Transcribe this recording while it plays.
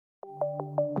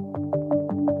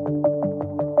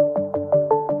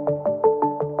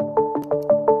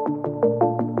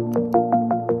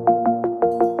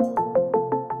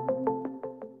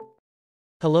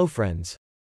Hello friends.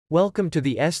 Welcome to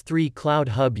the S3 Cloud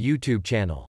Hub YouTube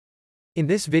channel. In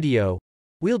this video,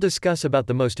 we'll discuss about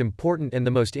the most important and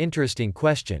the most interesting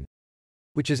question,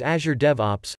 which is Azure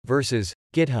DevOps versus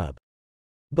GitHub.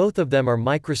 Both of them are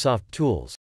Microsoft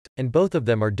tools, and both of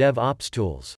them are DevOps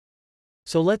tools.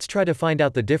 So let's try to find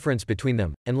out the difference between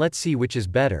them, and let's see which is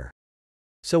better.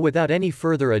 So without any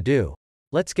further ado,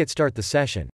 let's get start the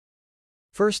session.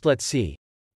 First let's see,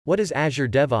 what is Azure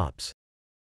DevOps?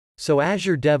 So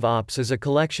Azure DevOps is a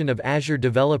collection of Azure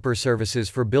developer services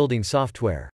for building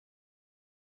software.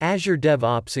 Azure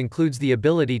DevOps includes the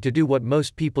ability to do what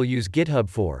most people use GitHub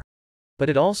for, but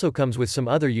it also comes with some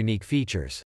other unique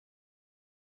features.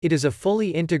 It is a fully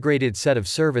integrated set of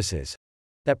services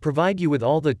that provide you with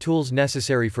all the tools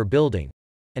necessary for building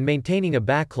and maintaining a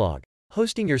backlog,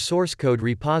 hosting your source code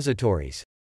repositories,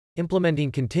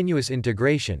 implementing continuous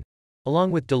integration,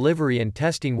 along with delivery and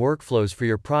testing workflows for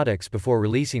your products before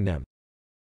releasing them.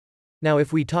 Now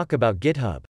if we talk about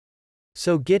GitHub.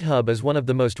 So GitHub is one of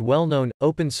the most well-known,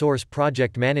 open-source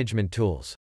project management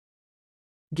tools.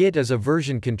 Git is a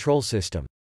version control system.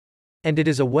 And it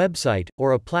is a website,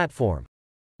 or a platform,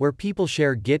 where people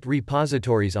share Git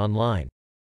repositories online.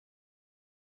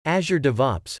 Azure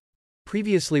DevOps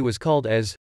previously was called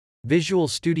as Visual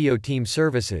Studio Team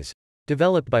Services,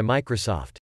 developed by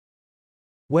Microsoft.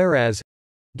 Whereas,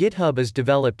 GitHub is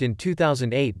developed in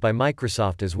 2008 by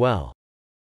Microsoft as well.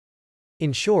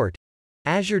 In short,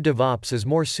 Azure DevOps is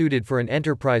more suited for an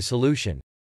enterprise solution,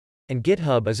 and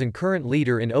GitHub is a current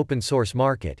leader in open source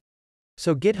market.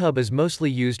 So GitHub is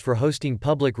mostly used for hosting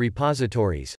public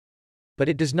repositories, but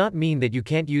it does not mean that you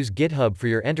can't use GitHub for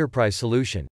your enterprise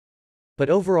solution. But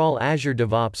overall Azure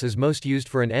DevOps is most used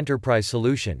for an enterprise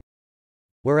solution,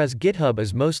 whereas GitHub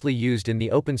is mostly used in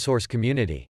the open source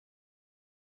community.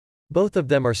 Both of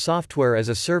them are software as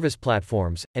a service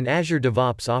platforms, and Azure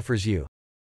DevOps offers you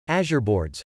Azure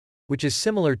Boards, which is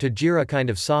similar to Jira kind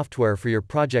of software for your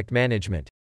project management.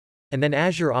 And then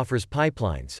Azure offers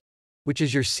Pipelines, which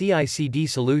is your CI/CD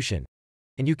solution,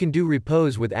 and you can do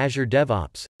repos with Azure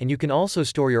DevOps, and you can also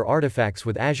store your artifacts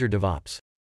with Azure DevOps.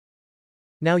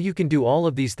 Now you can do all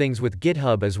of these things with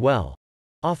GitHub as well.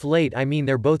 Off late I mean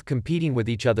they're both competing with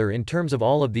each other in terms of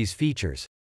all of these features.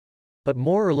 But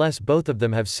more or less both of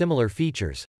them have similar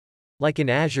features. Like in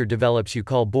Azure DevOps you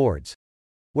call boards,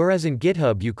 whereas in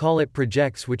GitHub you call it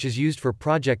projects, which is used for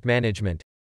project management,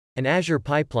 and Azure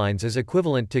Pipelines is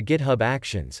equivalent to GitHub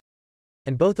Actions.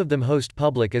 And both of them host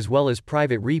public as well as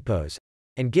private repos,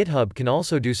 and GitHub can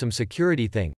also do some security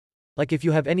thing. Like if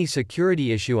you have any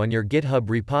security issue on your GitHub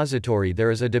repository,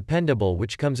 there is a dependable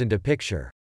which comes into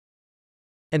picture.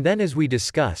 And then as we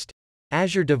discussed,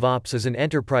 Azure DevOps is an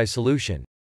enterprise solution,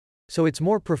 so it's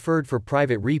more preferred for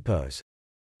private repos.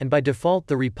 And by default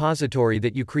the repository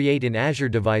that you create in Azure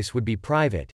device would be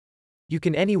private. You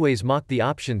can anyways mock the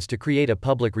options to create a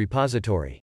public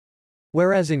repository.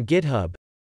 Whereas in GitHub,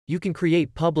 you can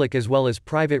create public as well as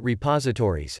private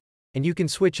repositories, and you can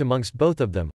switch amongst both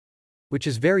of them, which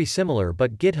is very similar,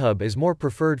 but GitHub is more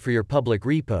preferred for your public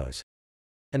repos.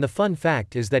 And the fun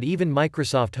fact is that even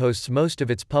Microsoft hosts most of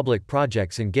its public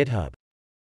projects in GitHub.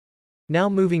 Now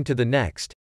moving to the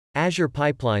next, Azure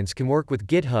Pipelines can work with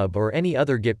GitHub or any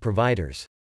other Git providers.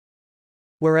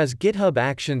 Whereas GitHub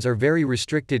Actions are very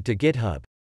restricted to GitHub.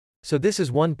 So this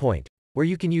is one point, where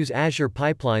you can use Azure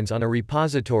Pipelines on a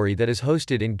repository that is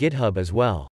hosted in GitHub as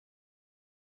well.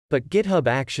 But GitHub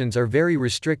Actions are very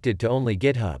restricted to only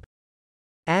GitHub.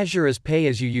 Azure is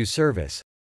pay-as-you-use service.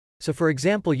 So for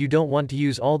example you don't want to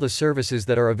use all the services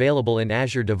that are available in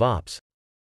Azure DevOps.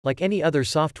 Like any other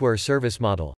software service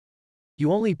model,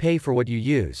 you only pay for what you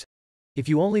use. If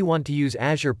you only want to use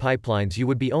Azure Pipelines you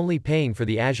would be only paying for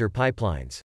the Azure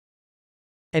Pipelines.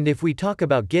 And if we talk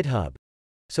about GitHub,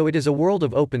 so it is a world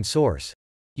of open source.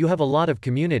 You have a lot of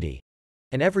community.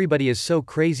 And everybody is so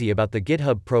crazy about the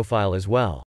GitHub profile as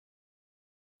well.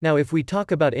 Now if we talk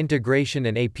about integration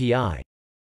and API,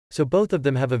 so both of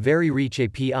them have a very rich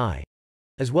API,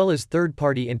 as well as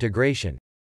third-party integration.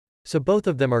 So both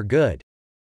of them are good.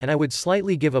 And I would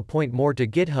slightly give a point more to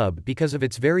GitHub because of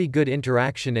its very good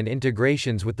interaction and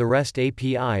integrations with the REST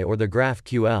API or the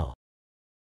GraphQL.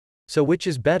 So which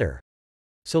is better?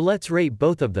 So let's rate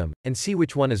both of them, and see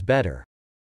which one is better.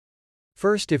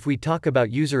 First if we talk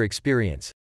about user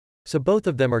experience. So both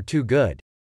of them are too good.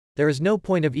 There is no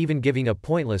point of even giving a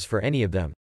pointless for any of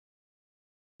them.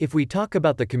 If we talk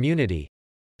about the community,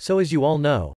 so as you all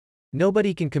know,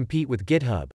 nobody can compete with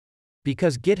GitHub.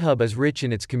 Because GitHub is rich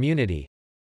in its community.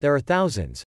 There are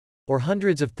thousands, or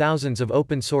hundreds of thousands of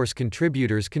open source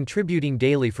contributors contributing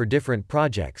daily for different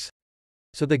projects.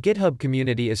 So the GitHub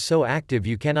community is so active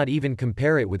you cannot even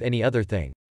compare it with any other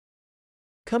thing.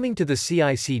 Coming to the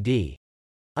CI/CD,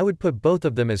 I would put both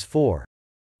of them as 4.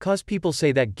 Cause people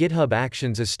say that GitHub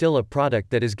Actions is still a product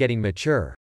that is getting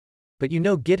mature. But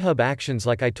GitHub Actions,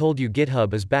 like I told you,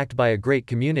 GitHub is backed by a great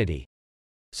community.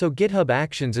 So GitHub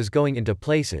Actions is going into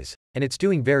places, and it's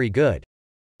doing very good.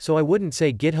 So I wouldn't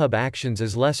say GitHub Actions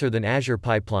is lesser than Azure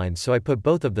Pipelines, so I put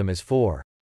both of them as 4.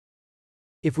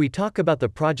 If we talk about the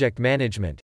project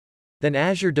management, then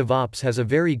Azure DevOps has a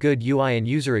very good UI and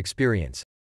user experience,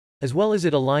 as well as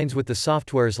it aligns with the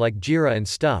softwares like Jira and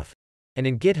stuff, and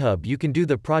in GitHub you can do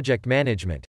the project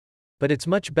management, but it's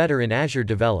much better in Azure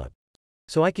Develop.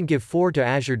 So I can give 4 to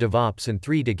Azure DevOps and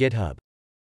 3 to GitHub.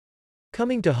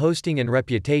 Coming to hosting and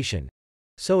reputation,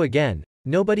 so again,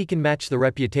 nobody can match the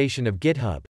reputation of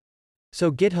GitHub.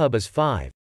 So GitHub is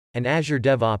 5, and Azure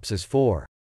DevOps is 4.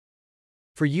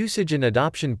 For usage and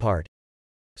adoption part,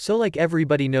 so like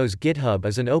everybody knows GitHub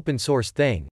is an open source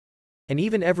thing, and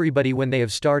even everybody when they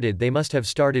have started they must have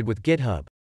started with GitHub.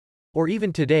 Or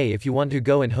even today if you want to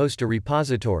go and host a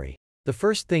repository, the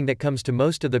first thing that comes to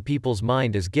most of the people's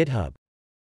mind is GitHub.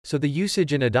 So the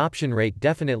usage and adoption rate,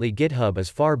 definitely GitHub is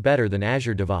far better than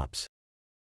Azure DevOps.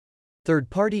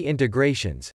 Third-party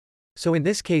integrations. So in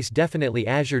this case definitely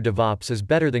Azure DevOps is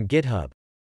better than GitHub,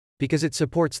 because it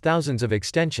supports thousands of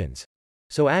extensions.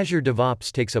 So Azure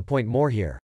DevOps takes a point more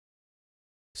here.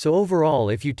 So overall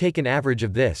if you take an average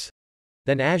of this,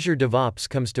 then Azure DevOps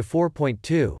comes to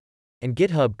 4.2, and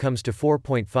GitHub comes to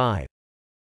 4.5.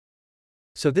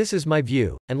 So this is my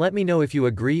view, and let me know if you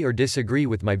agree or disagree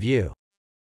with my view.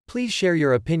 Please share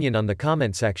your opinion on the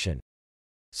comment section.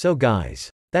 So guys,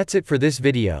 that's it for this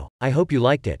video. I hope you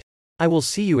liked it. I will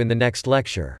see you in the next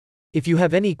lecture. If you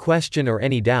have any question or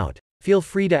any doubt, feel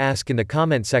free to ask in the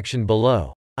comment section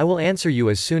below. I will answer you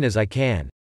as soon as I can.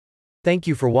 Thank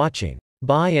you for watching.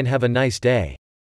 Bye and have a nice day.